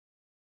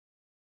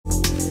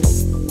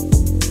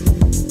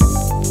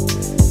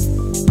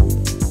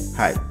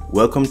Hi,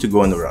 welcome to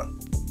Go on the Run.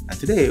 And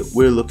today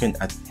we're looking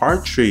at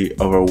part 3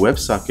 of our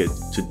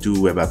WebSocket to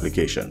do web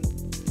application.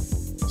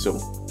 So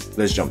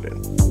let's jump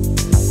in.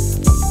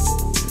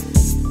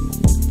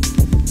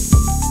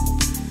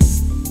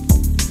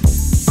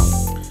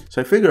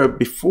 So I figure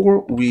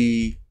before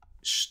we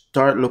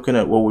start looking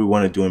at what we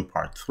want to do in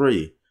part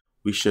 3,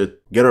 we should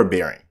get our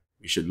bearing.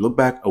 We should look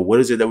back at what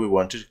is it that we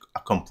want to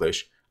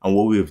accomplish and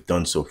what we've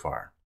done so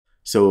far.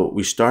 So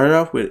we started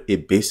off with a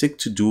basic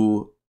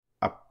to-do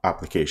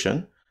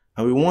application,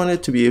 and we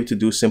wanted to be able to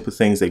do simple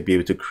things like be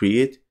able to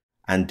create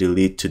and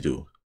delete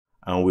to-do.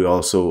 And we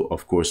also,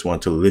 of course,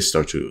 want to list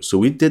our to-do. So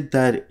we did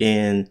that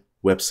in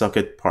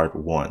WebSocket part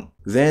 1.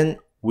 Then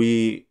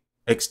we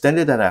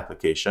extended that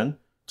application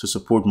to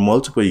support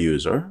multiple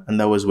users, and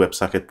that was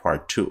WebSocket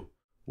part 2,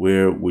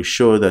 where we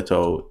show that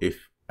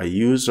if a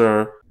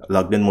user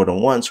logged in more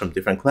than once from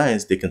different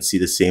clients, they can see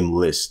the same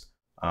list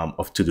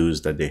of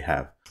to-dos that they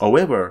have.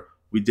 However,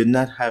 we did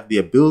not have the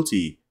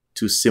ability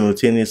to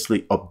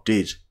simultaneously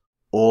update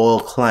all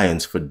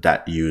clients for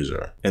that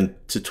user. And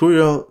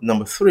tutorial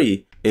number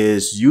 3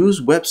 is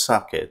use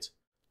WebSocket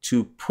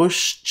to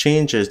push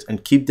changes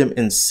and keep them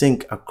in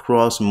sync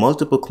across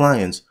multiple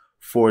clients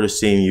for the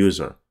same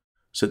user.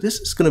 So this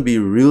is going to be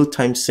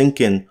real-time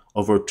syncing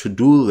of our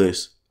to-do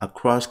list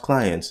across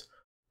clients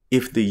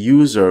if the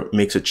user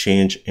makes a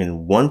change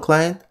in one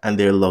client and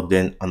they're logged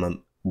in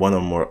on one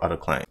or more other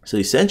clients. So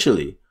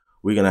essentially,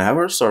 we're going to have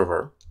our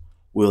server.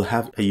 We'll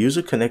have a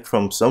user connect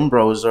from some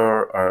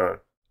browser,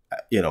 or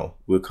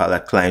we'll call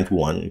that client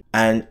 1.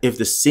 And if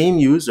the same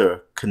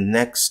user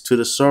connects to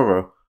the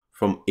server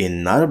from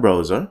another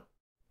browser,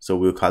 so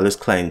we'll call this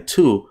client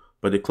 2,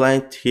 but the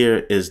client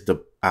here is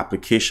the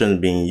application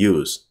being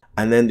used.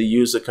 And then the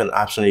user can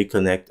optionally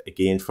connect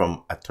again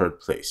from a third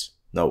place.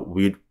 Now,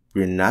 we're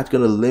not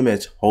going to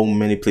limit how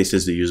many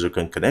places the user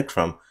can connect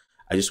from.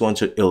 I just want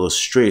to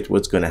illustrate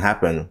what's going to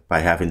happen by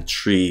having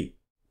 3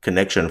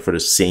 connection for the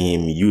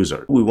same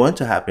user. What we want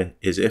to happen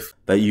is if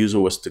that user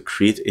was to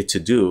create a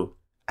to-do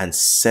and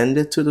send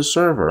it to the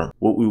server,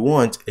 what we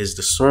want is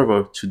the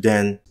server to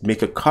then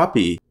make a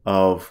copy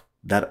of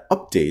that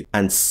update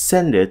and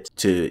send it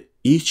to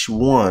each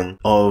one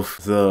of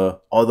the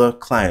other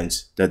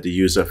clients that the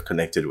user have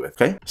connected with.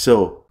 Okay,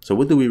 so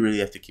what do we really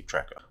have to keep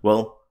track of?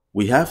 Well,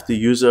 we have the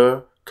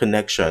user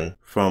connection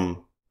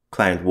from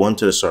client 1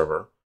 to the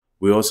server.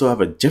 We also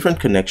have a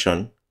different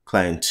connection,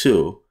 client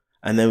 2,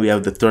 and then we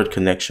have the third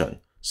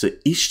connection. So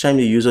each time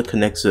the user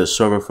connects to the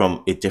server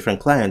from a different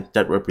client,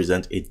 that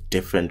represents a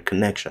different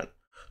connection.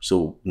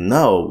 So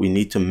now we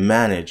need to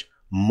manage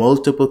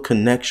multiple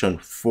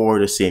connections for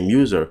the same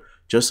user,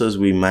 just as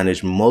we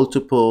manage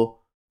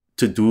multiple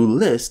to-do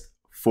lists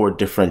for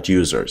different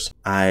users.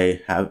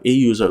 I have a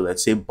user,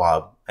 let's say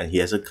Bob, and he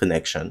has a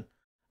connection,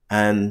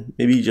 and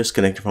maybe he just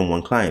connected from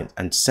one client,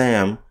 and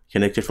Sam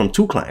connected from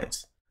 2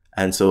 clients.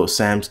 And so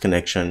Sam's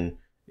connection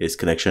is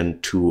connection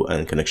 2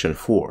 and connection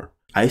 4.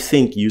 I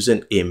think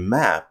using a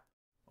map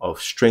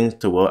of strings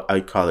to what I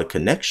call a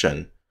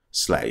connection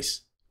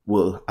slice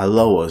will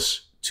allow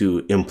us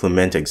to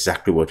implement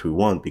exactly what we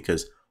want,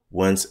 because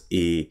once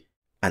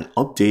an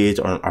update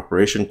or an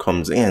operation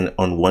comes in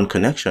on one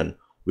connection,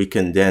 we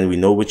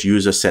know which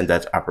user sent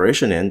that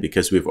operation in,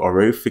 because we've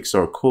already fixed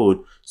our code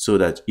so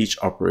that each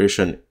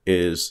operation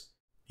is,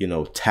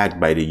 tagged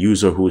by the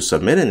user who's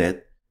submitting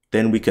it.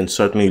 Then we can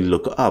certainly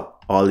look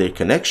up all their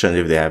connections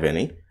if they have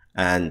any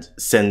and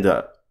send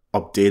the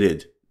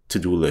updated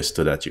to-do list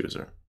to that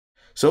user.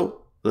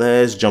 So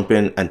let's jump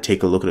in and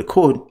take a look at the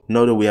code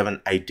now that we have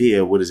an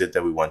idea what is it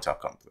that we want to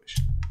accomplish.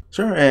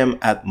 So I am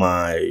at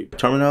my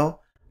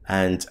terminal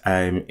and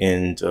I'm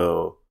in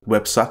the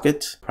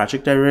WebSocket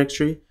project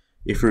directory.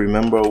 If you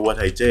remember, what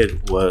I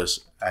did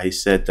was I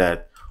said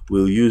that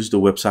we'll use the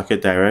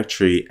WebSocket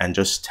directory and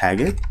just tag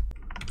it.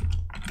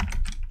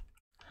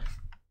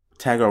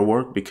 Tag our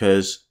work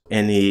because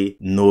any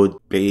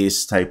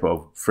node-based type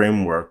of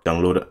framework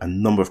download a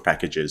number of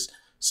packages.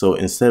 So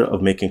instead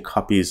of making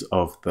copies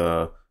of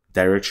the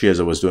directory as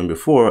I was doing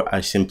before, I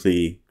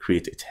simply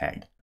create a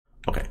tag.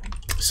 Okay,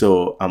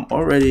 so I'm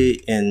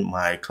already in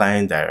my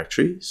client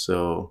directory.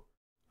 So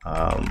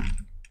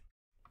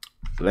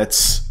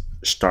let's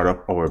start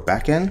up our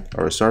backend,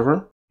 our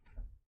server.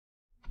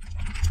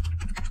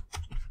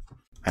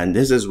 And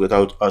this is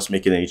without us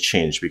making any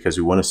change because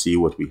we want to see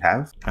what we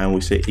have. And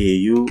we say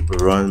AU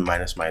run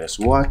 --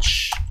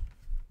 watch.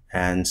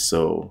 And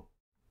so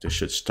this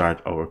should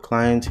start our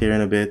client here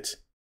in a bit.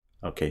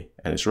 Okay,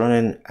 and it's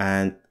running.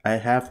 And I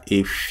have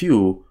a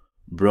few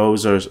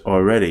browsers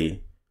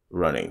already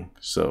running.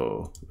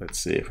 So let's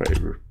see if I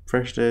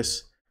refresh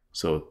this.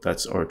 So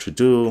that's our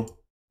to-do.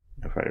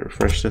 If I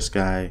refresh this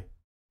guy,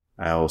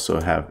 I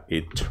also have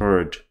a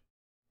third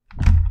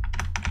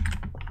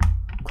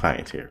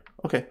client here.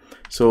 Okay,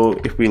 so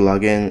if we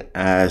log in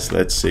as,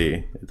 let's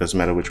see, it doesn't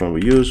matter which one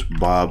we use,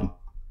 Bob,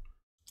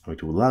 we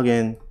do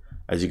login.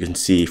 As you can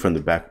see from the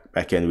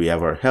back end, we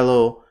have our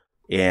hello,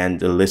 and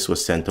the list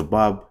was sent to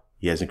Bob.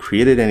 He hasn't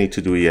created any to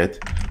do yet,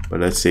 but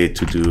let's say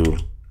to do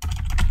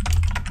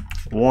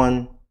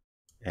 1,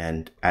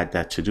 and add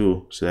that to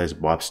do. So that's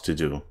Bob's to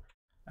do.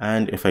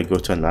 And if I go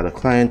to another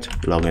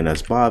client, log in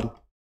as Bob,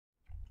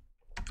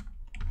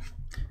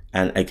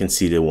 and I can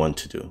see the one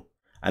to do.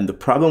 And the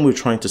problem we're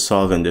trying to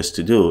solve in this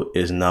to do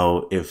is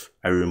now if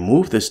I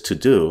remove this to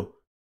do,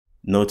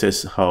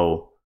 notice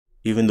how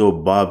even though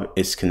Bob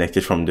is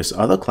connected from this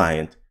other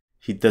client,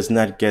 he does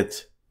not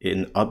get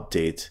an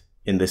update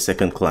in the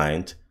second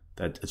client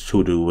that the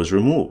to do was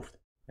removed.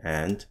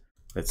 And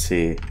let's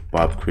say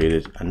Bob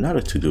created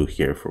another to do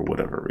here for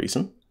whatever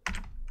reason.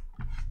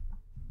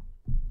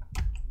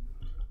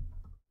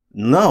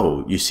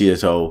 Now you see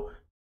that how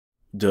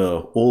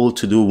the old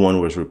to do one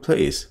was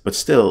replaced, but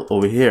still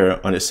over here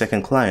on the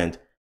second client,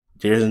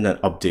 there isn't an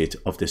update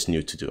of this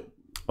new to do.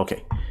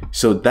 Okay,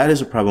 so that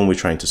is a problem we're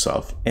trying to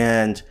solve.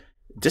 And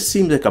this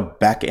seems like a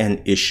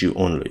back-end issue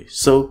only.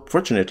 So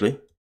fortunately,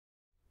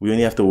 we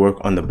only have to work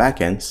on the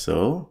back end.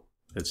 So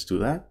let's do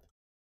that.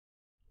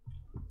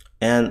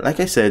 And like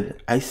I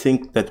said, I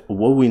think that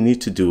what we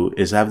need to do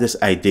is have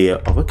this idea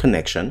of a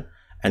connection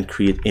and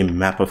create a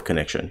map of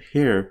connection.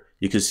 Here,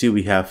 you can see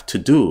we have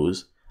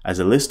to-dos as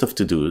a list of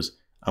to-dos,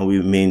 and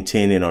we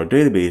maintain in our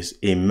database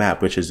a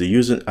map, which is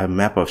a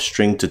map of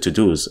string to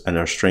to-dos, and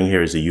our string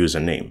here is a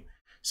username.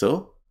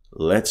 So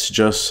let's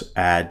just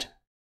add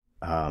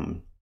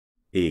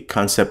a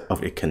concept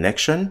of a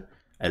connection,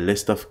 a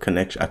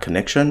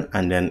connection,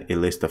 and then a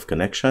list of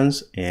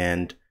connections,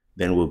 and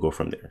then we'll go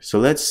from there. So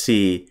let's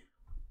see,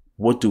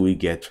 what do we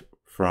get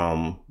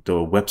from the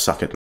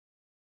WebSocket?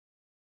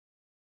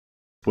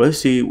 Let's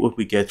see what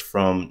we get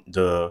from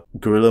the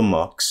Gorilla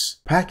Mux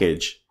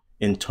package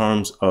in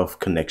terms of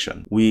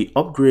connection. We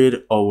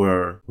upgrade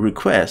our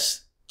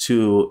request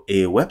to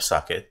a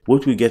WebSocket.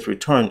 What we get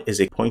returned is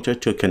a pointer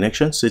to a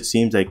connection. So it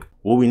seems like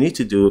what we need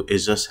to do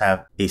is just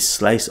have a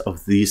slice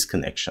of these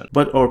connections.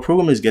 But our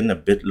program is getting a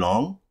bit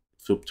long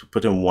to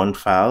put in one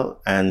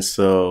file. And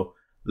so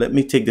let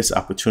me take this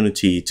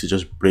opportunity to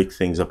just break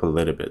things up a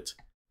little bit.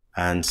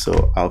 And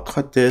so I'll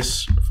cut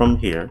this from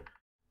here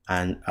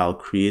and I'll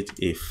create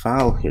a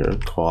file here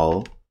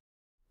called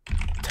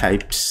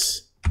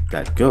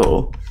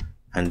types.go.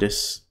 And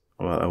this,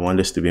 well, I want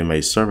this to be in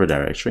my server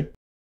directory.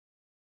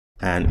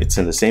 And it's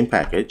in the same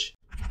package.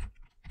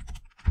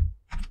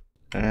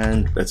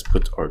 And let's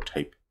put our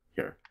type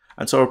here.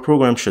 And so our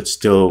program should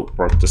still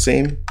work the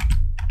same,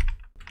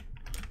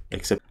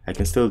 except I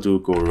can still do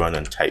go run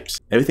on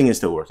types. Everything is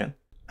still working.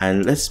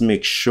 And let's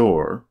make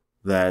sure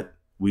that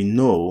we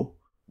know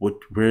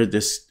where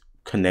this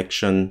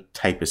connection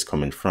type is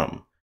coming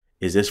from.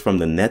 Is this from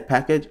the net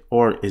package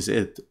or is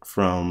it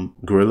from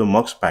Gorilla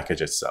Mux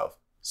package itself?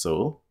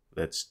 So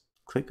let's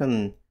click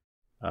on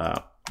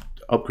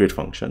upgrade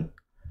function,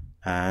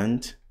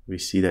 and we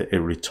see that it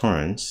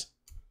returns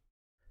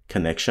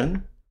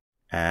connection.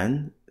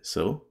 And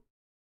so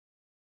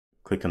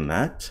click on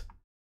that,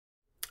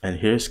 and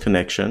here's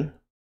connection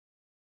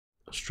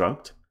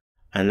struct,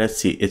 and let's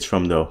see, it's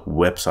from the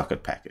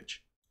WebSocket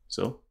package.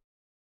 So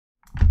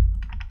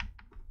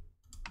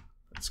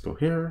let's go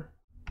here.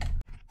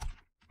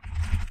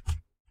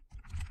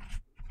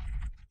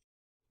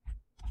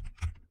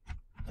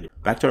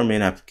 Back to our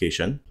main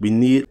application, we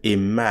need a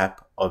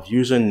map of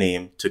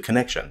username to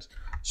connections.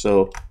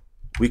 So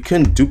we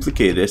can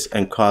duplicate this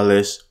and call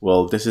this,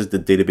 well, this is the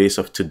database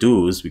of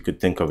to-dos, we could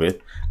think of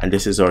it, and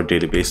this is our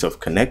database of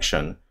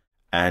connection.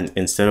 And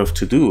instead of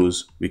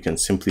to-dos, we can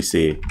simply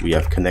say we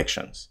have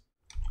connections.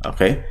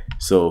 Okay,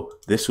 so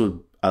this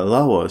will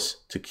allow us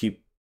to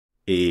keep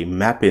a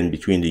mapping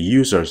between the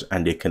users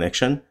and their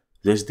connection.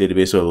 This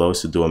database will allow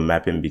us to do a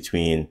mapping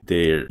between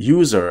their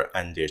user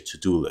and their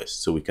to-do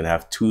list. So we can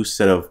have two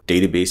set of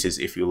databases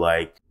if you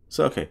like.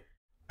 So, okay,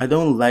 I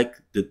don't like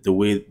the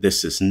way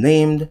this is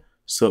named.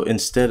 So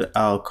instead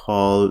I'll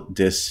call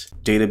this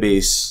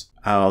database,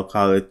 I'll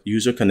call it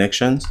user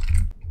connections.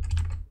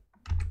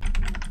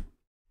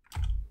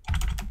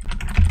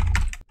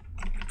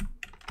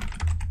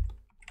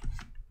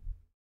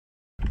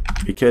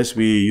 Because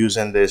we're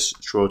using this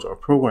throughout our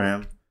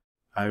program,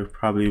 I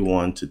probably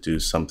want to do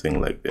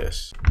something like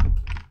this.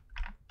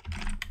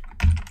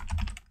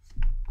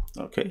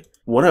 Okay,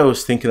 what I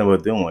was thinking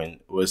about doing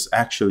was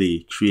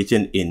actually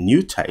creating a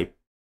new type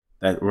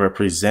that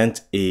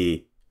represents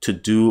a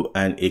to-do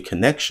and a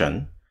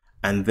connection,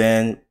 and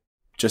then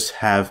just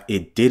have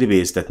a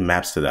database that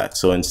maps to that.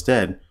 So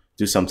instead,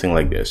 do something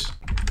like this.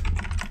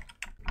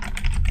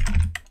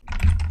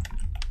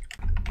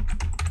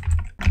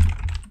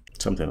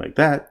 Something like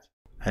that.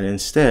 And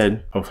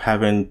instead of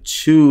having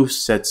two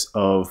sets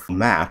of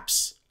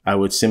maps, I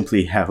would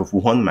simply have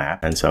one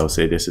map. And so I'll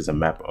say this is a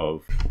map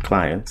of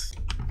clients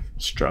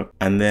struct.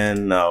 And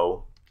then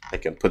now I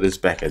can put this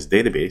back as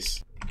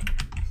database.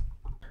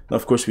 Now,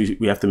 of course, we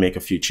have to make a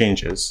few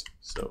changes.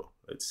 So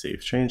let's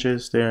save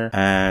changes there.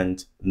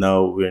 And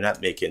now we're not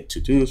making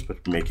to-dos,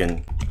 but we're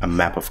making a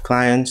map of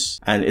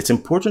clients. And it's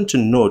important to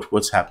note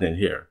what's happening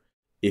here.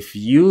 If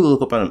you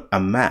look up on a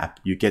map,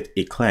 you get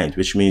a client,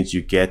 which means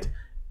you get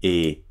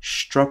a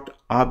struct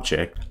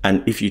object.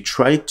 And if you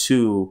try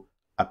to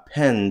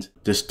append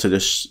this to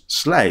this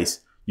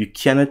slice, you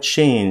cannot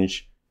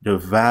change the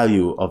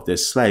value of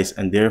this slice,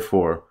 and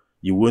therefore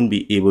you wouldn't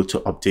be able to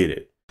update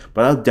it.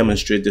 But I'll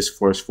demonstrate this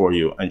first for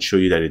you and show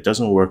you that it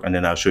doesn't work, and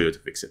then I'll show you how to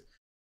fix it.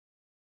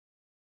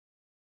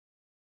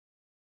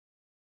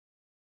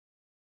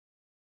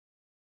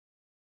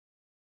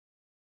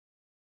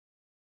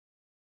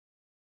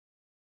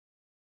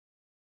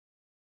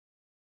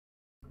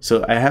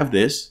 So I have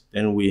this,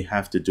 then we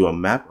have to do a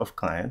map of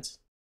clients.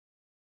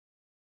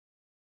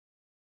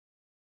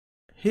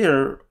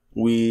 Here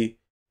we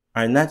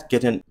are not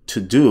getting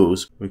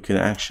to-dos. We can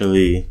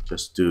actually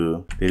just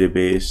do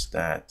database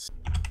that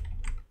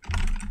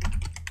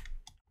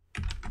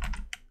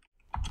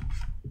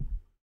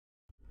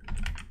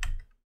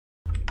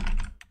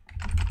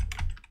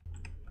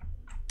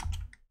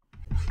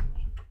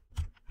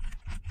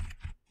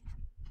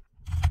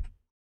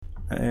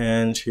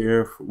and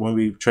here when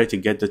we try to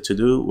get the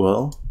to-do,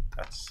 well,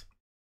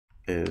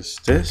 is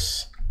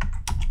this.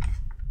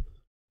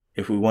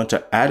 If we want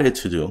to add a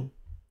to-do,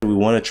 we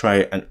want to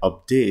try and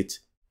update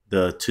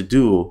the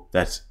to-do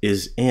that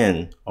is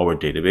in our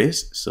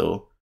database.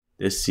 So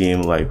this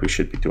seems like we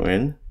should be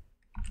doing.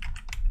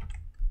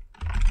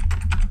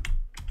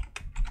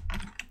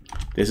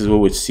 This is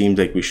what it seems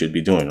like we should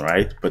be doing,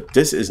 right? But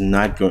this is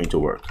not going to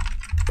work.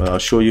 But I'll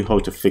show you how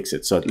to fix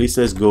it. So at least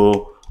let's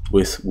go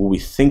with what we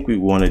think we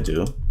want to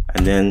do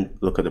and then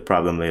look at the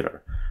problem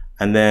later.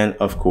 And then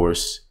of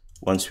course,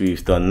 once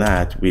we've done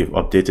that, we've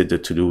updated the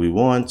to-do we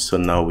want. So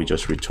now we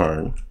just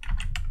return.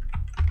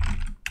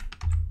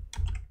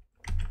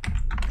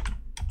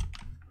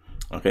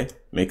 Okay,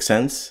 makes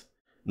sense.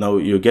 Now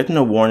you're getting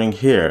a warning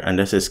here, and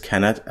this is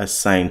cannot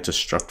assign to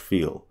struct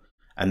field.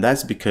 And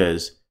that's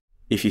because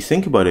if you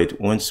think about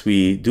it, once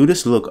we do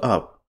this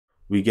lookup,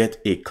 we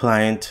get a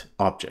client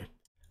object,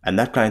 and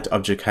that client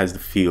object has the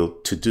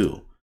field to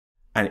do.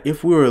 And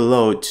if we were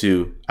allowed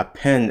to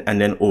append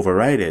and then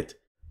override it,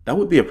 that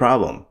would be a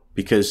problem,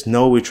 because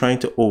now we're trying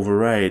to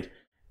override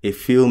a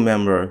field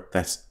member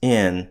that's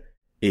in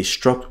a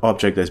struct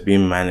object that's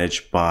being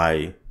managed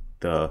by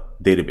the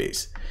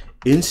database.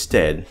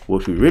 Instead,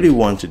 what we really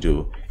want to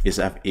do is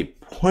have a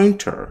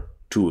pointer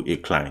to a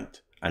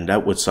client, and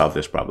that would solve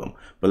this problem.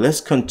 But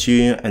let's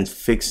continue and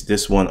fix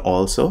this one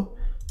also.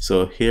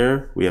 So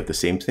here we have the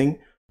same thing.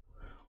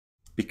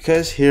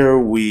 Because here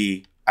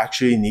we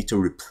actually need to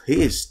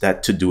replace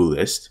that to-do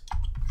list,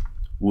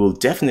 we'll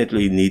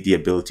definitely need the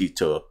ability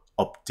to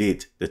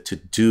update the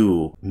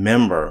to-do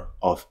member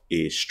of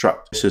a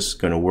struct. This is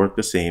going to work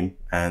the same,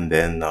 and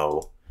then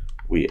now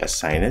we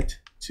assign it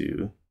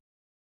to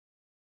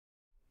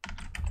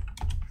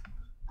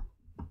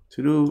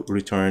do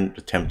return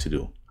the temp to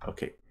do.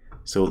 Okay,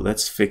 so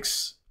let's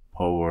fix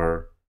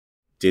our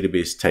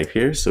database type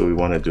here. So we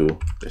want to do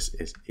this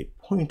is a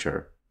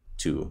pointer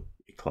to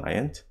a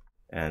client,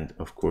 and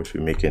of course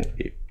we're making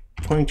a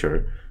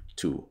pointer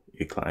to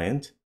a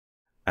client,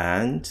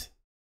 and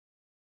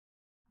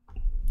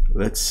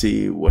let's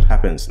see what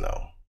happens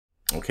now.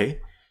 Okay,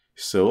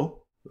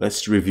 so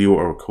let's review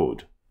our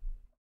code.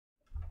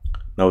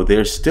 Now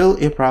there's still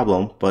a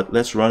problem, but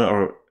let's run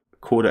our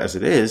code as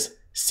it is,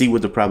 see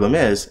what the problem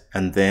is,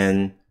 and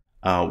then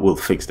we'll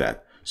fix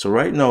that. So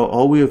right now,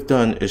 all we have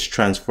done is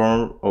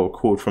transform our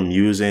code from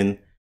using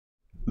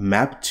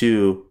map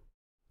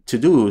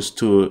to-dos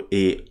to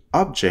a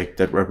object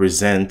that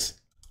represents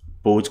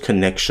both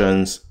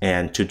connections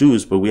and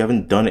to-dos, but we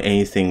haven't done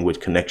anything with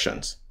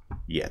connections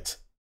yet.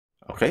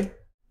 Okay,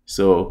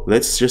 so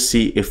let's just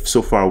see if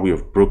so far we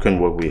have broken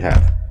what we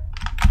have.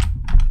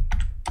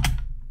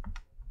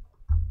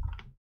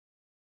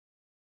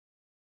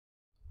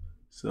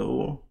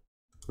 So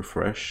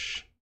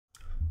refresh.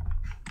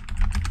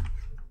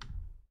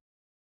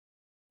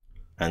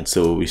 And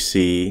so we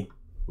see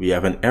we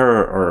have an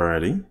error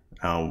already.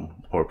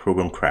 Our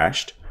program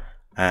crashed,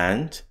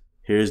 and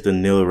here's the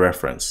nil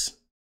reference,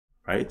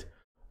 right?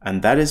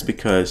 And that is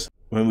because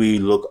when we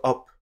look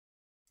up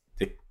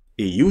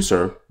a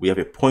user, we have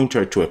a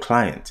pointer to a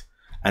client,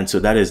 and so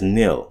that is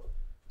nil.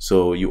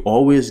 So you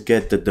always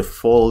get the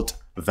default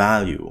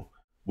value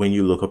when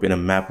you look up in a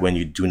map when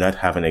you do not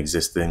have an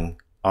existing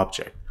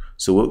object.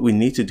 So what we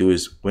need to do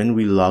is when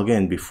we log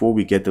in, before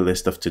we get the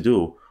list of to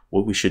do,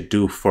 what we should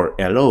do for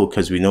hello,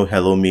 because we know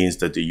hello means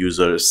that the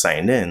user is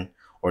signed in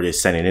or they're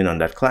signing in on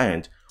that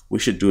client, we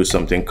should do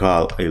something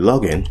called a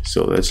login.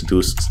 So let's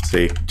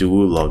say do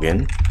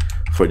login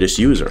for this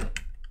user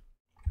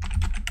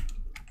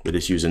with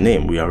this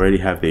username. We already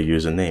have their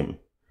username.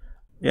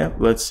 Yeah,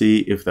 let's see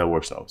if that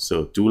works now.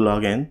 So do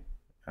login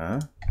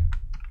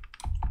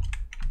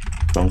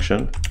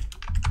function.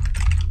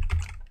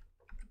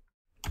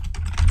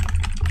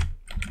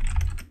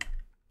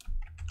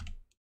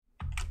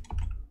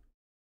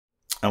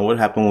 And what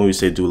happened when we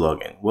say do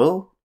login?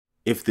 Well,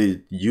 if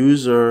the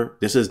user,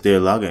 this is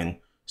their login,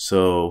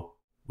 so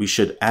we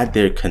should add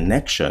their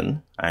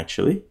connection,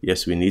 actually.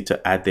 Yes, we need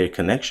to add their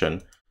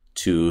connection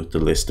to the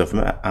list of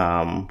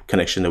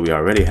connection that we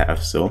already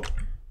have. So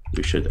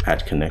we should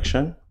add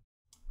connection.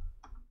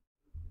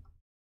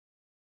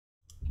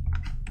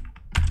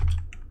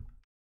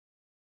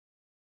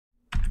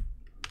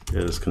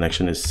 This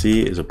connection is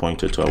C, is a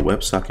pointer to our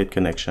WebSocket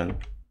connection.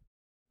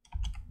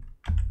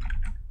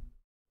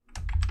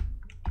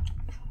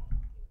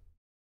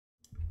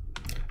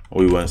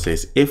 What we want to say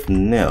is if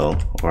nil,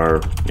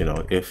 or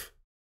if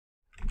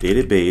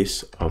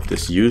database of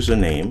this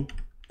username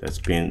that's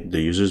been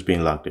the user's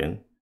being logged in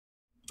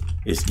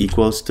is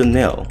equals to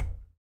nil,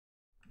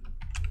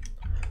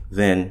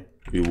 then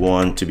we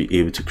want to be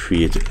able to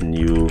create a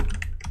new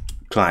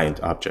client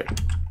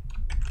object.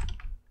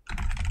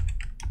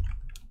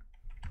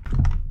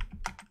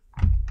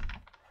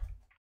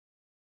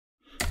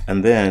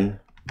 And then,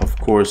 of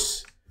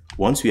course,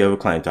 once we have a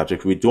client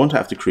object, we don't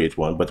have to create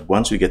one, but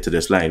once we get to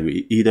this line,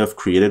 we either have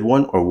created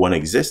one or one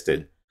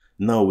existed.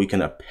 Now we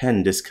can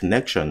append this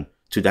connection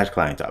to that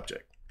client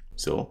object.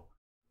 So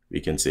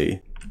we can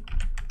say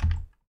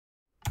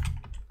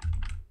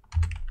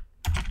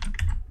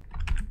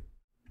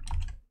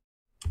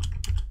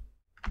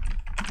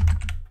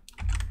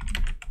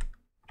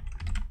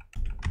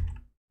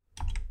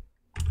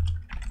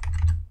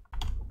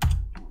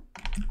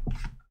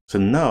so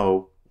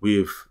now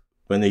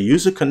when the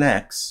user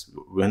connects,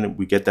 when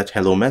we get that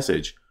hello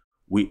message,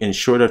 we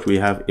ensure that we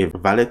have a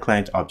valid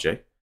client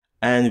object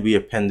and we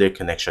append their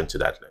connection to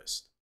that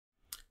list.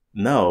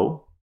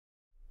 Now,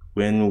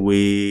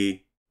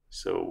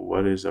 so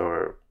what is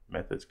our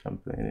methods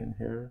component in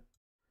here?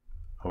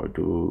 Our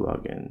do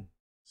login.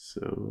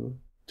 So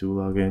do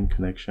login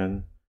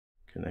connection,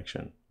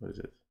 what is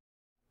it?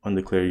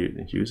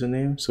 Undeclared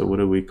username. So what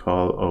do we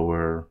call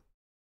our,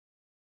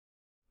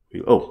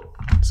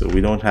 so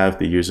we don't have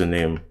the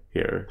username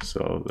here.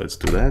 So let's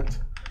do that.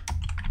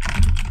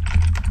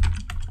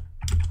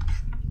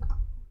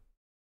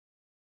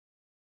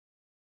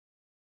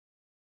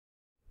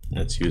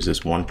 Let's use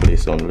this one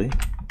place only.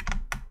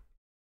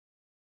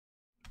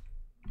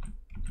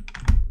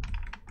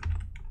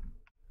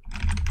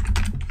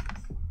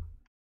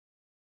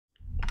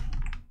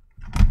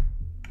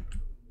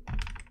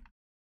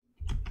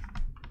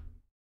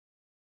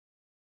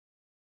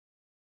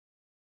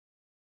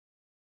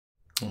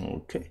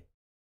 Okay.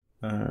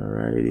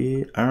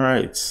 Alrighty. All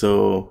right.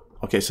 So,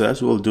 okay. So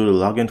that's what will do the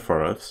login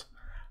for us.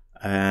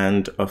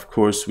 And of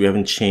course, we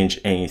haven't changed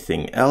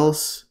anything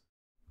else.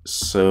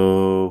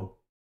 So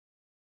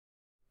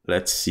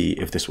let's see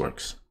if this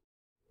works.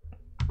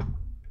 So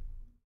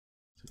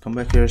come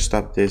back here,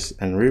 stop this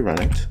and rerun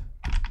it.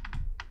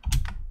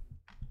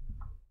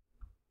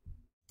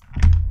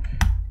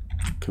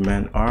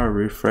 Command R,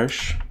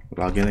 refresh,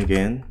 login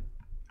again.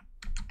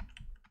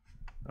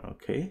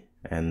 Okay.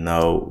 And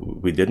now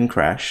we didn't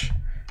crash.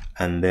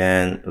 And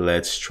then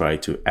let's try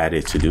to add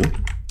a to-do.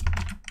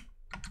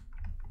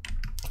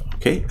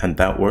 Okay, and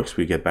that works.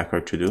 We get back our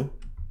to-do.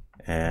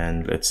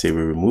 And let's say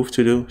we remove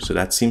to-do. So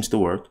that seems to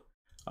work.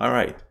 All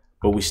right,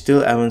 but we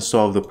still haven't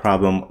solved the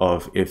problem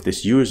of if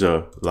this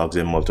user logs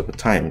in multiple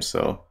times.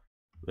 So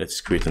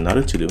let's create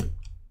another to-do.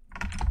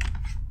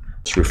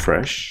 Let's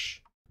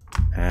refresh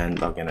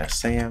and log in as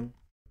Sam.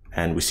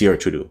 And we see our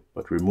to-do,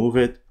 but remove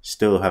it,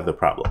 still have the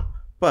problem.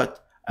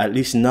 But at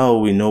least now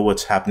we know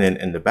what's happening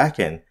in the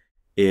backend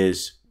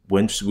is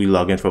once we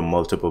log in from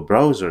multiple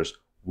browsers,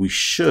 we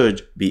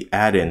should be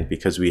adding,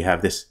 because we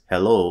have this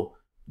hello,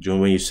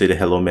 when you say the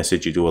hello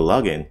message, you do a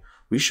login,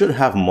 we should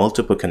have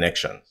multiple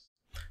connections.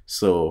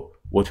 So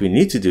what we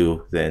need to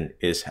do then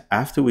is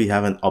after we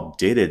have an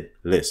updated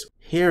list,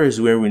 here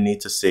is where we need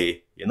to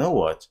say, you know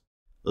what,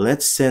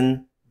 let's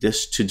send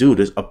this to-do,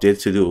 this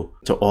update to-do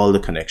to all the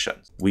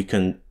connections. We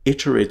can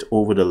iterate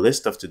over the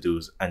list of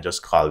to-dos and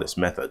just call this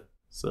method.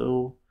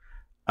 So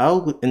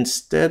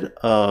instead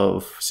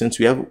of, since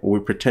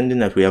we're pretending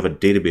that we have a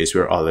database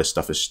where all this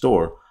stuff is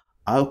stored,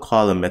 I'll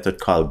call a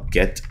method called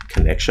get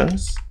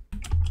connections.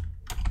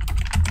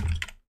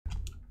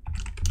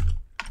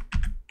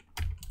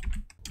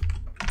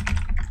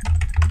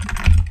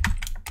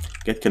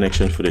 Get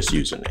connection for this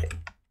username.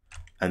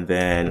 And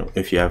then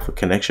if you have a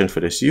connection for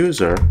this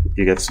user,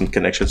 you get some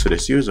connections for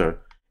this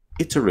user,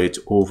 iterate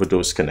over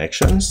those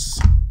connections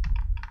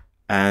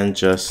and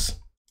just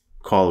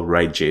call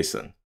write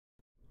JSON.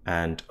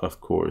 And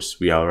of course,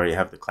 we already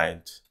have the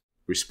client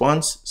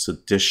response, so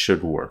this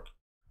should work.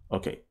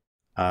 Okay,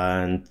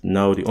 and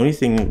now the only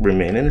thing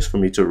remaining is for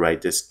me to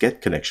write this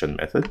get connection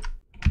method.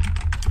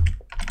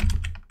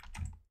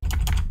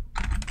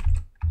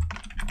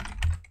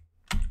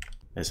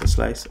 There's a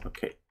slice,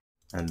 okay,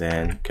 and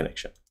then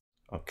connection.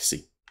 Okay,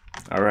 see.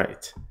 All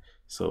right,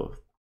 so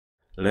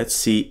let's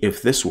see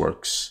if this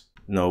works.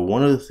 Now,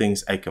 one of the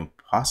things I can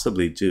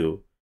possibly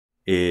do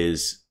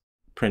is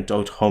print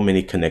out how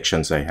many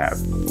connections I have.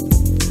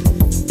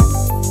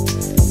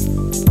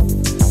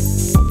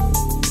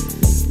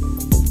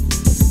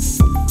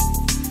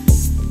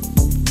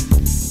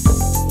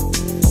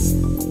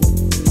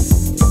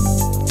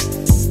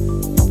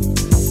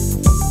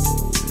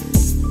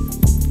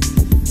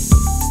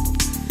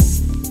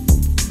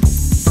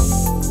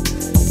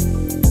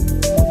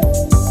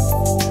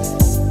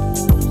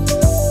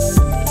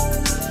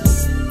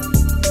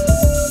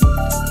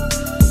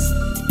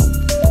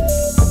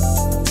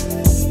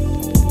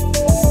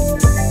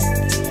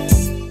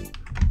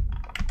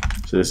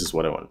 So this is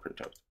what I want to print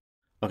out.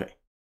 Okay,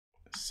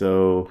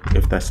 so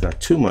if that's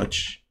not too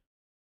much,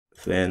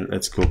 then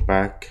let's go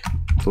back,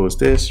 close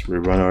this,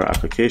 rerun our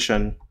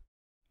application,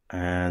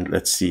 and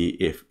let's see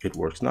if it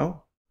works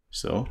now.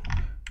 So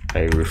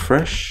I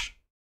refresh,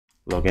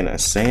 log in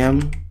as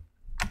Sam,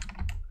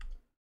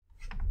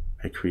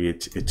 I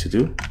create a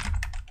to-do,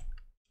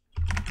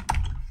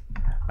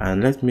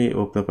 and let me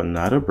open up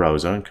another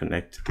browser and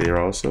connect there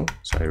also.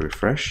 So I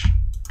refresh,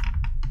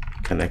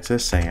 connect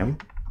as Sam,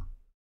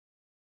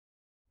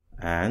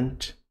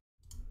 and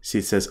see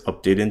it says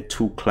updating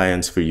 2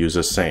 clients for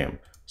user Sam.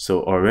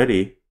 So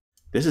already,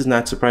 this is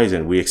not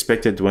surprising. We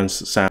expected when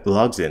Sam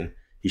logs in,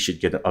 he should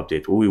get an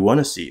update. What we want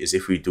to see is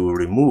if we do a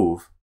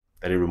remove,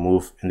 that it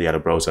remove in the other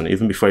browser. And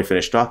even before I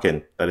finish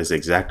talking, that is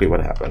exactly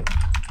what happened.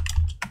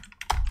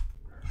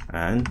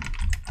 And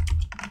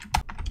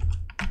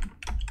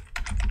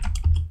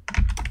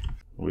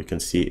we can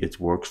see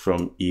it works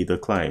from either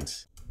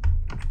clients.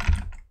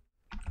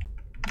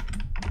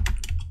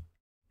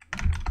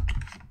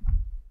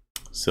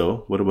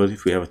 So what about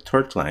if we have a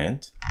third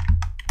client?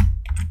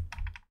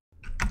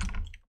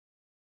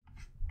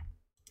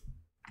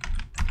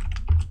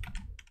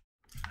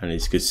 And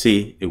as you can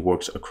see, it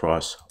works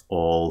across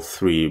all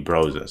 3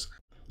 browsers.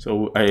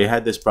 So I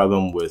had this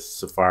problem with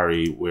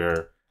Safari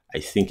where I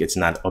think it's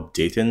not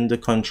updating the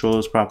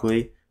controls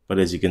properly, but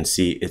as you can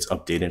see, it's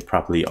updating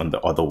properly on the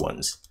other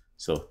ones.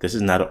 So this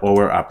is not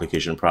our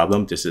application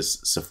problem, this is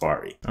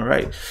Safari. All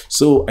right,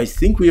 so I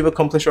think we have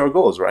accomplished our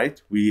goals,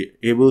 right? We're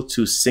able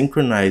to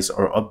synchronize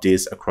our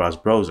updates across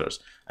browsers.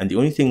 And the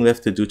only thing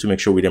left to do to make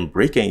sure we didn't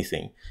break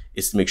anything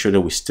is to make sure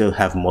that we still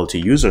have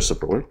multi-user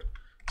support.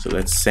 So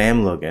let's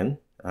Sam login.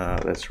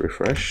 Let's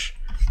refresh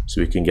so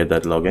we can get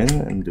that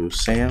login and do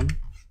Sam.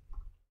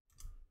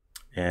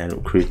 And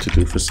we'll create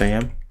to-do for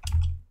Sam.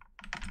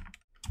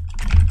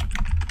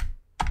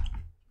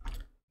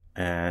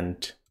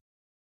 And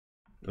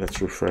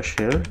let's refresh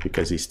here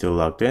because he's still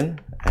logged in,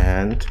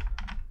 and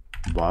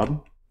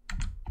Bob,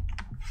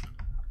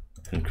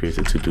 and create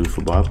a to-do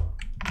for Bob.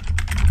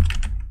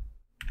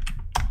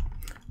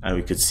 And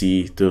we could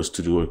see those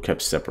to-do are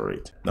kept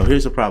separate. Now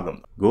here's the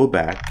problem. Go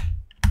back,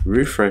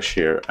 refresh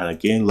here, and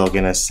again log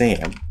in as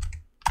Sam.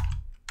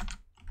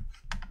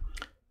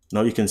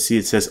 Now you can see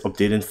it says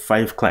updating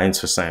 5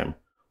 clients for Sam.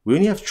 We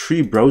only have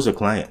 3 browser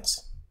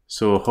clients.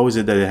 So how is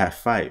it that they have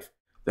 5?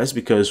 That's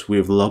because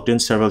we've logged in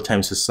several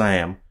times to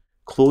Sam,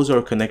 close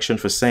our connection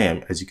for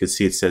Sam. As you can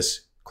see, it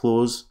says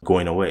close,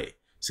 going away.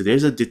 So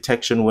there's a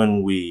detection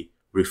when we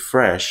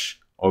refresh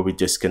or we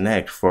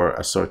disconnect for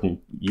a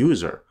certain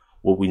user.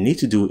 What we need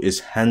to do is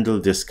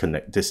handle this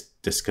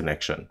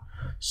disconnection.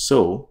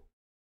 So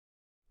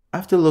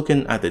after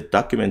looking at the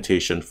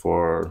documentation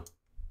for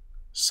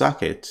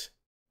socket,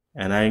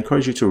 and I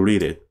encourage you to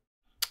read it,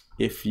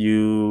 if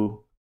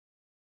you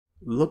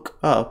look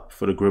up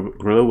for the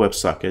Verrol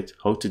WebSocket,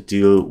 how to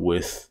deal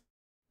with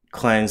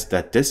clients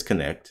that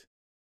disconnect.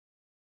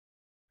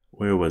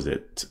 Where was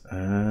it?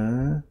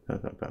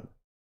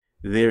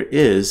 There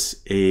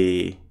is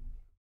a,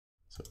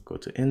 so go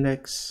to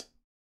index.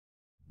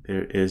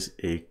 There is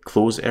a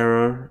close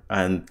error,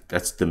 and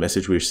that's the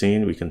message we're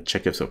seeing. We can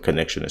check if the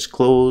connection is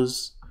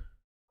closed.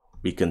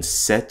 We can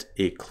set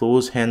a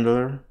close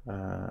handler.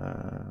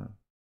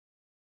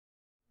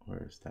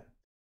 Where is that?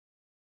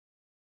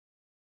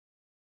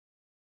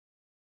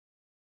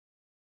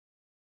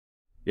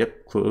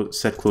 Yep,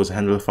 set close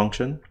handler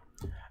function.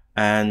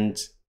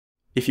 And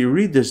if you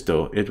read this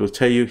though, it will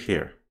tell you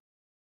here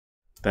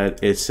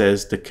that it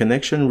says the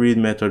connection read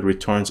method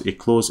returns a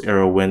close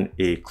error when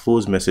a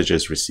close message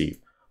is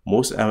received.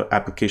 Most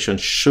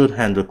applications should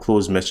handle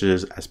close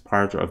messages as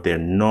part of their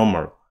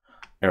normal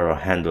error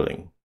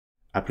handling.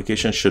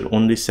 Applications should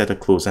only set a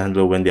close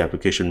handler when the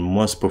application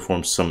must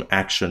perform some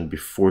action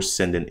before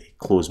sending a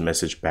close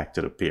message back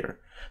to the peer.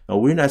 Now,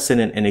 we're not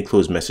sending any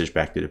close message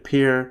back to the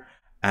peer,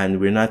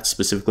 and we're not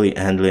specifically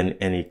handling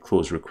any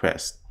close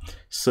request.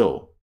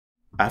 So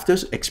after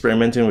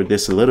experimenting with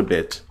this a little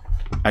bit,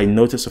 I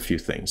noticed a few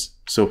things.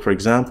 So for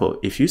example,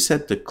 if you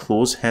set the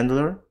close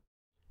handler,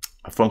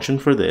 a function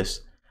for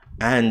this,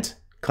 and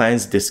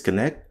clients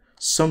disconnect,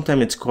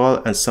 sometimes it's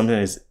called and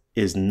sometimes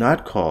is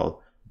not called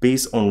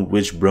based on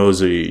which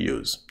browser you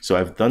use. So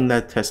I've done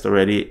that test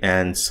already,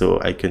 and so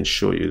I can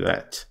show you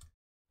that.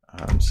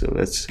 So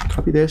let's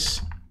copy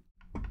this,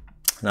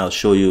 and I'll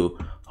show you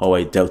how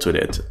I dealt with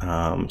it.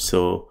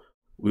 So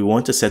we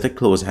want to set a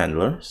close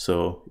handler.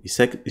 So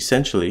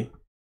essentially,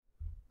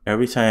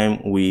 every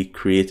time we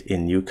create a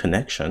new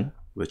connection,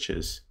 which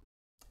is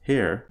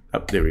here,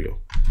 there we go.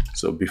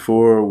 So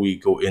before we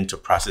go into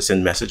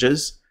processing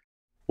messages,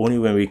 only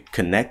when we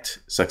connect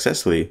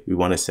successfully, we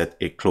want to set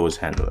a close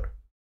handler.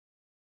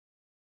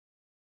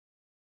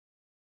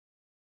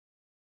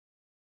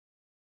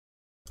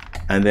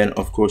 And then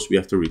of course we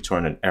have to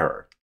return an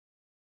error.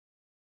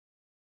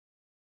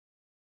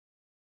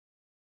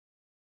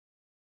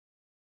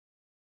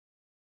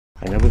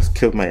 I never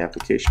killed my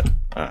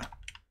application.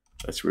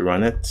 Let's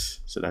rerun it.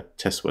 So that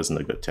test wasn't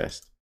a good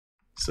test.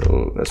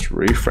 So let's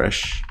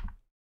refresh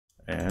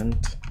and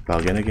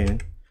log in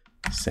again.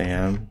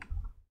 Sam,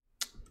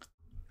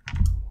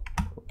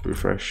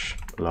 refresh,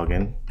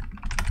 login,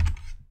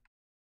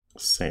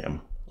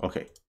 Sam.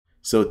 Okay,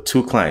 so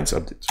 2 clients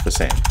updates for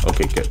Sam.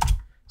 Okay, good.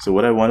 So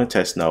what I want to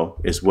test now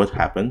is what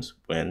happens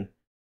when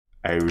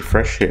I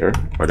refresh here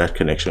or that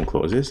connection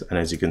closes. And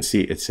as you can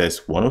see, it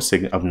says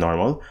 106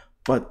 abnormal,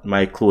 but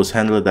my close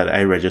handler that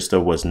I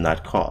registered was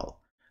not called.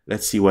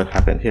 Let's see what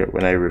happened here.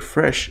 When I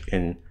refresh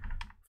in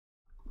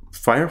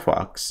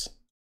Firefox,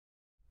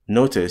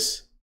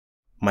 notice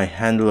my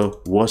handler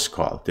was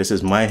called. This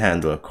is my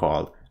handler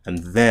called.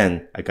 And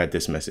then I got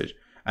this message.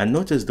 And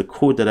notice the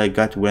code that I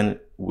got when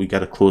we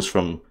got a close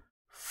from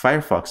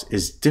Firefox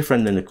is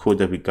different than the code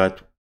that we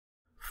got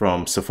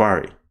from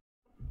Safari.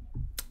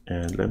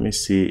 And let me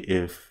see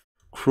if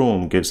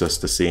Chrome gives us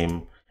the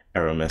same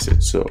error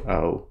message. So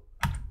I'll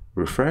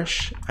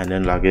refresh and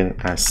then log in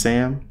as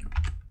Sam.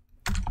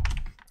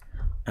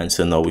 And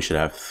so now we should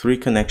have 3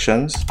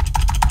 connections.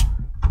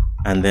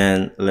 And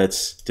then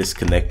let's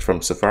disconnect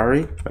from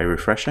Safari by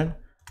refreshing.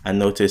 And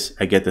notice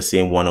I get the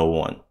same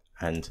 101.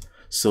 And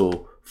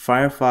so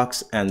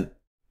Firefox and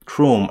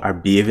Chrome are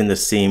behaving the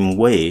same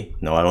way.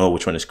 Now, I don't know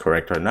which one is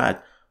correct or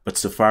not, but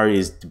Safari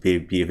is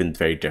behaving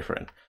very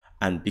different.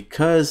 And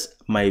because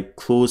my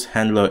close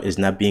handler is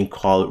not being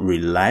called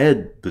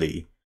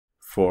reliably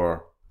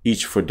for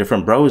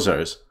different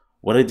browsers,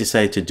 what I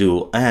decided to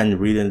do, and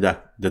reading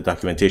the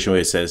documentation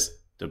where it says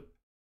the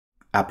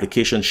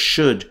application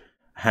should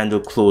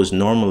handle close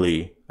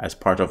normally as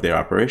part of their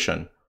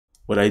operation,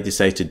 what I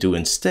decided to do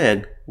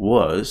instead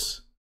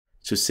was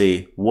to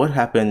say, what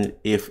happened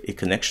if a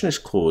connection is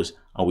closed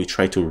and we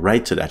try to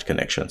write to that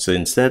connection? So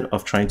instead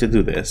of trying to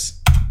do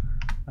this,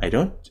 I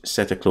don't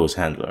set a close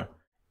handler.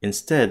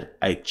 Instead,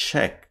 I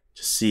check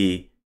to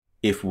see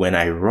if when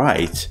I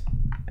write,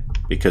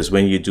 because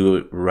when you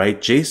do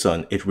write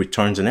JSON, it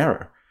returns an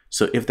error.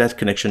 So if that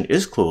connection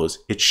is closed,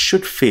 it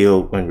should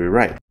fail when we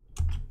write.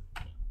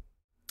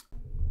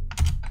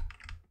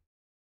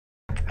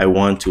 I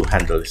want to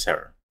handle this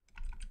error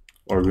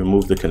or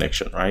remove the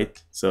connection,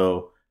 right?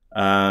 So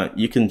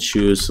you can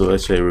choose, so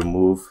let's say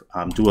remove,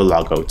 do a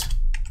logout.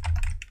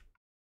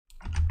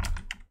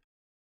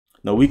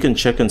 Now we can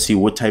check and see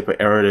what type of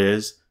error it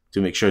is to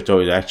make sure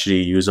to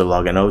actually user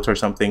logging out or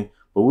something.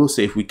 But we'll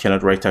say if we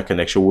cannot write that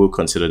connection, we'll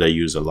consider that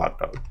user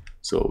logged out.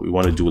 So we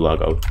want to do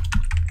logout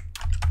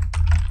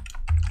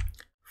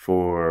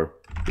for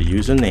the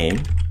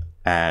username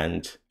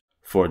and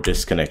for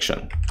this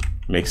connection.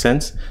 Make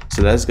sense?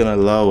 So that's going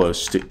to allow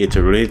us to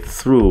iterate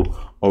through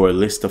our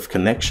list of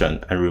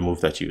connection and remove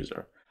that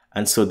user.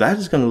 And so that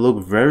is going to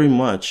look very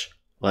much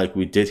like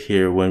we did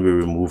here when we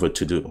remove a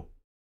to-do.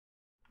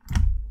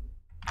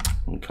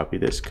 Copy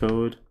this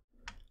code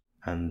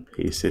and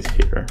paste it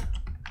here.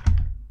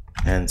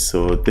 And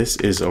so this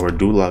is our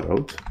do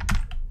logout.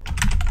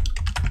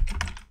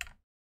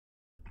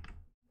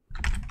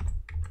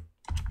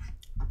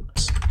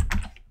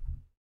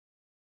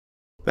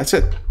 That's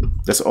it.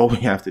 That's all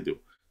we have to do.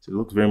 So it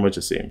looks very much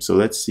the same. So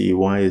let's see,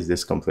 why is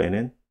this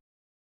complaining?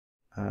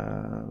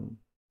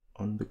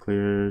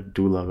 Undeclare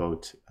do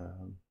logout.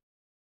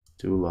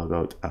 Do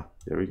logout. Ah,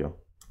 there we go.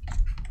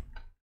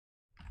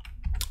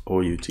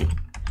 OUT.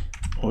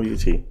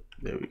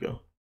 There we go.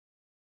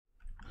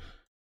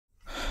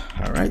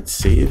 All right,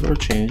 save our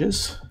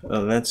changes.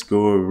 Let's go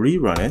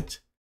rerun it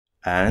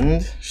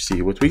and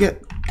see what we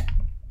get.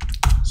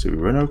 So we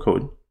run our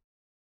code.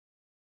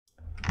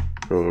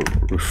 Go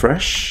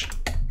refresh,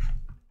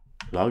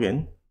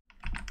 login,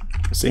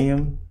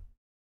 Sam.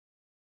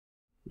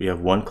 We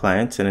have 1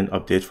 client and an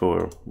update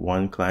for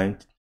 1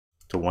 client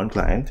to 1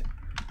 client.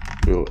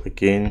 We'll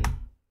again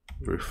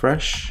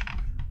refresh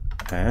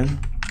and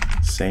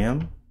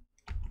Sam.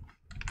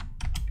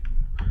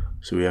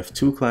 So we have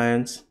 2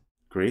 clients,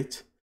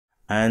 great.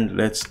 And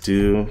let's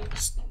do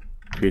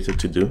create a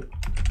to-do.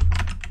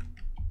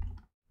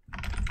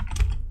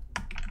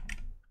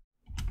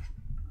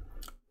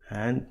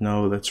 And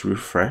now let's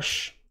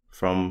refresh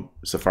from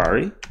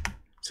Safari.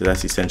 So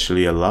that's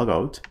essentially a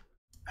logout.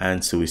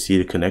 And so we see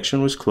the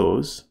connection was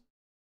closed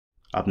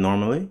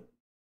abnormally.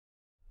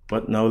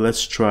 But now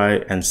let's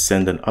try and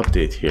send an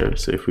update here.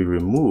 So if we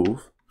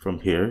remove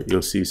from here,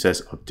 you'll see it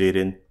says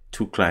updating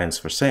 2 clients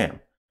for Sam.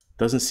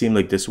 Doesn't seem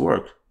like this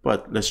worked,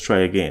 but let's try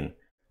again.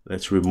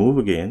 Let's remove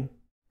again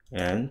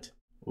and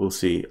we'll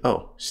see,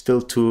 oh,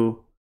 still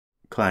 2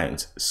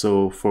 clients.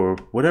 So for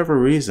whatever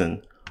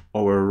reason,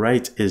 our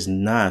write is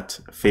not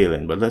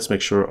failing, but let's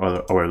make sure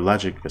our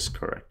logic is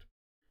correct.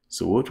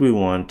 So what we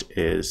want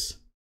is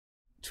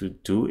to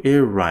do a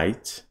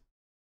write,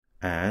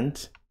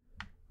 and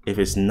if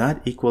it's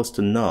not equals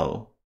to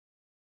null,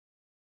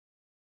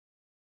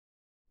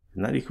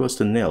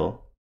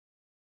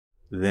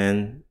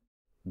 then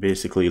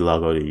basically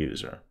log out a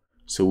user.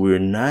 So we're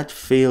not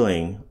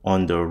failing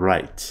on the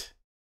write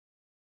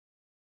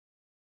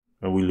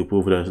when we loop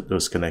over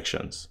those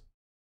connections.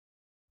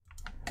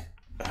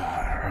 All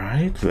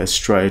right, let's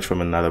try it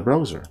from another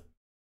browser.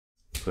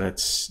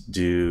 Let's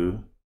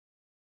do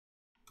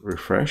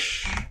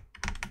refresh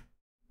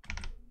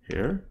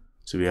here.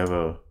 So we have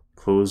a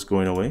close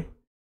going away.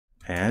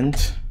 And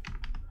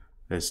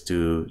let's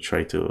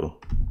try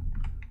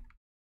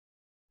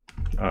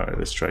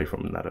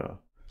from another.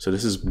 So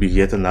this is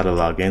yet another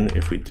login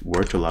if we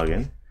were to log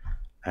in.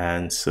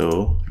 And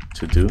so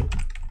to do.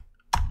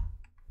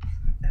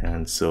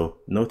 And so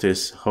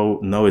notice how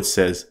now it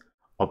says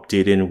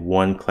updating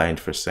one client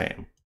for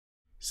SAM.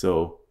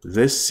 So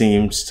this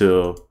seems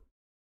to,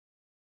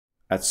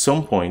 at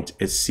some point,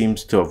 it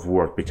seems to have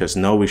worked because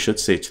now we should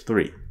say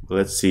 3.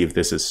 Let's see if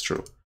this is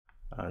true.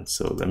 And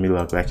so let me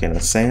log back in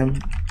as SAM.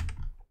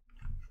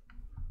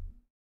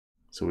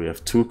 So we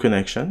have 2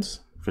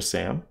 connections for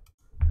SAM.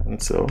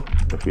 And so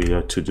if we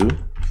are to do,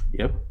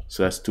 yep,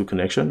 so that's 2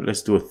 connections.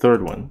 Let's do a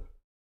third one.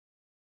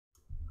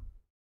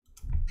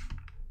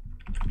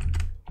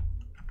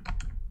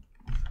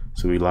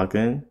 So we log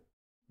in,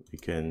 we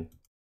can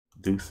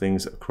do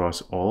things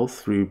across all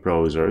 3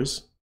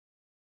 browsers.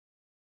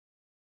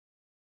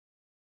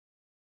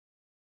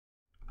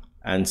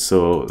 And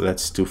so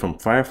let's do from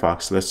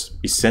Firefox, let's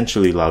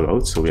essentially log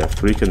out. So we have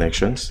 3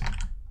 connections.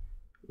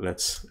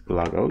 Let's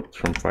log out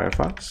from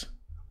Firefox.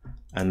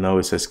 And now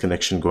it says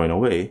connection going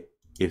away.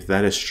 If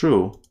that is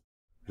true,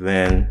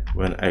 then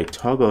when I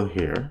toggle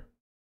here,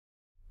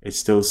 it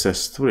still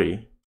says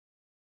 3.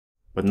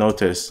 But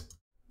notice,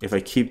 if I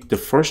keep the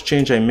first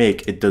change I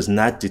make, it does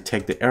not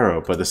detect the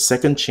error, but the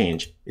second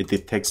change, it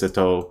detects that,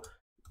 oh,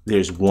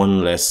 there's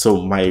 1 less.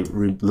 So my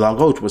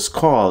logout was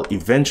called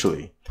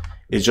eventually.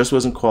 It just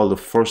wasn't called the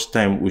first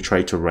time we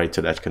tried to write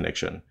to that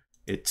connection.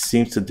 It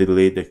seems to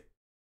delay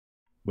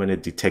when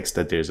it detects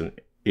that there's an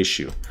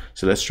issue.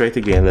 So let's try it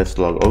again. Let's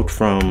log out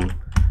from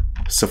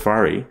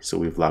Safari. So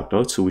we've logged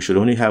out. So we should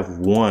only have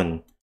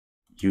 1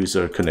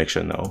 user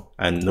connection now.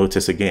 And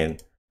notice again,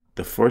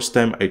 the first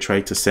time I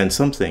tried to send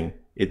something,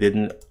 it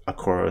didn't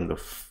occur on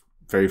the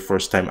very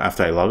first time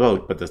after I log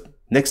out, but the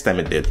next time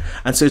it did.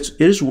 And so it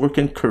is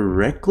working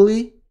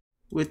correctly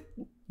with,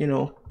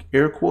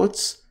 air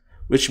quotes,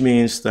 which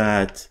means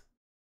that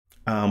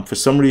for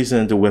some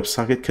reason, the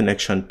WebSocket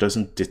connection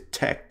doesn't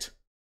detect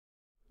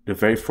the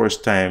very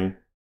first time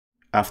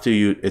after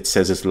it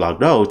says it's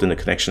logged out and the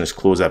connection is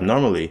closed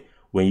abnormally.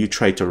 When you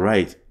try to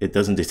write, it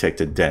doesn't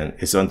detect it then.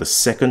 It's on the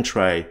second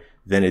try,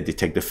 then it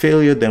detects the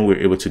failure, then we're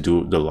able to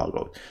do the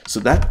logout. So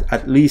that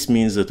at least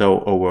means that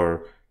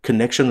our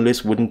connection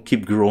list wouldn't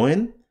keep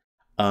growing.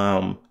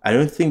 I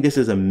don't think this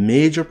is a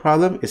major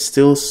problem. It's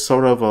still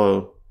sort of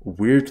a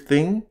weird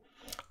thing.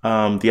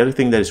 The other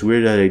thing that is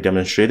weird that I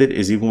demonstrated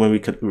is even when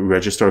we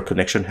register a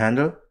connection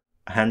handler,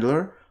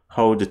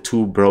 how the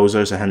 2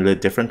 browsers handle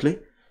it differently.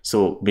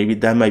 So maybe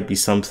that might be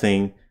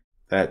something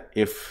that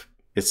if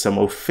it's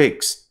somehow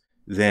fixed,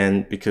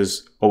 then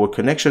because our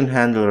connection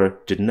handler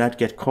did not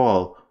get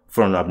called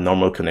for an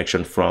abnormal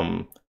connection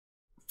from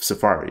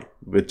Safari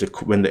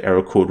when the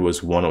error code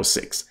was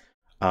 106.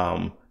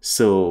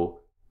 So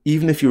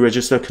even if you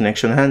register a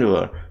connection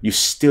handler, you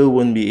still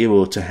wouldn't be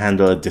able to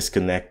handle a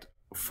disconnect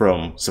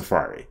from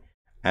Safari.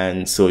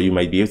 And so you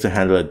might be able to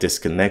handle a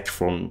disconnect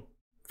from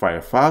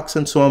Firefox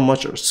and so on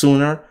much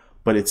sooner,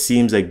 but it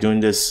seems like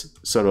doing this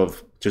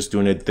just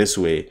doing it this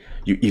way,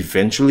 you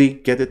eventually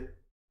get it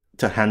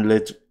to handle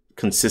it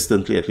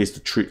consistently, at least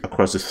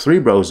across the 3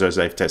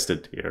 browsers I've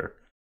tested here.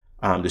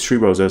 The 3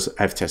 browsers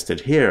I've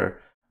tested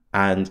here,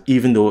 and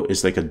even though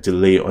it's like a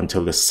delay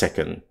until the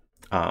second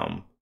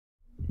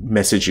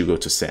message you go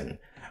to send.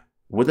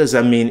 What does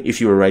that mean if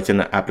you were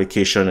writing an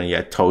application and you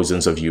had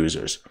thousands of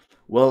users?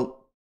 Well,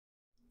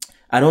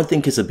 I don't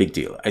think it's a big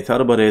deal. I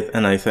thought about it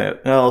and I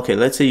thought, oh, okay,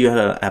 let's say you had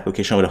an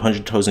application with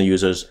 100,000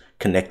 users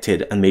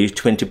connected and maybe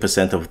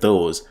 20% of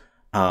those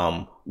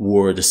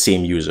were the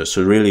same users.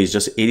 So really it's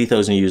just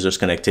 80,000 users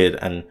connected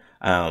and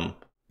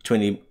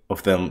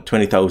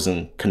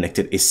 20,000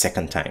 connected a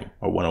second time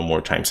or 1 or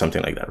more times,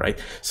 something like that, right?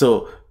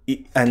 So,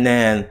 and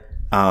then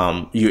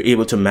you're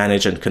able to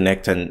manage and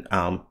connect and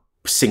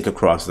sync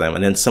across them.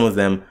 And then some of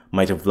them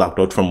might have logged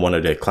out from one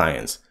of their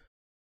clients.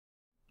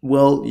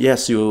 Well,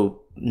 yes, you'll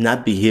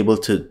not be able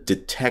to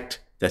detect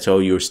that, oh,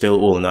 you're still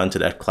holding on to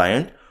that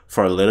client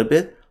for a little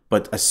bit,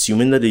 but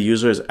assuming that the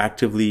user is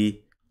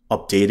actively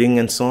updating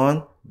and so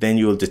on, then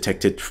you'll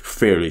detect it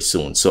fairly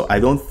soon. So I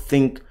don't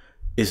think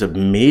it's a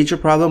major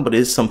problem, but it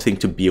is something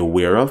to be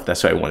aware of.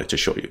 That's why I wanted to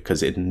show you,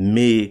 because it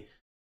may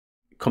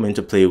come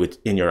into play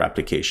in your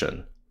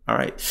application. All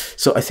right.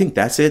 So I think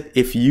that's it.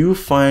 If you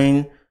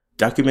find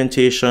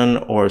documentation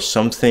or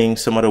some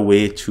other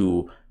way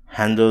to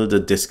handle the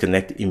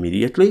disconnect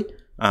immediately,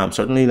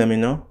 certainly let me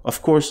know.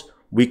 Of course,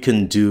 we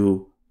can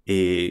do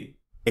a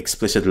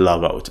explicit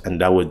logout, and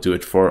that would do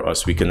it for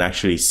us. We can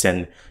actually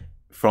send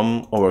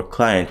from our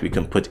client, we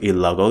can put a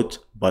logout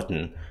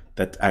button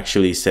that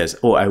actually says,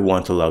 oh, I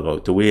want to log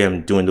out. The way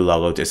I'm doing the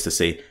logout is to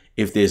say,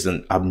 if there's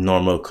an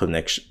abnormal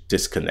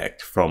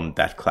disconnect from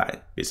that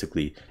client,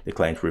 basically the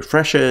client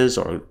refreshes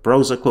or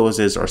browser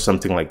closes or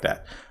something like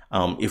that.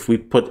 If we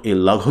put a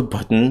logout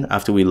button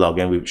after we log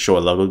in, we show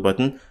a logout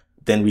button,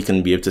 then we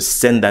can be able to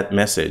send that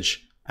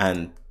message,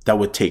 and that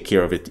would take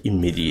care of it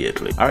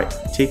immediately. All right,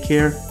 take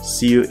care.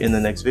 See you in the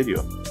next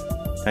video.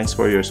 Thanks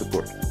for your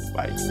support.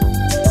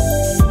 Bye.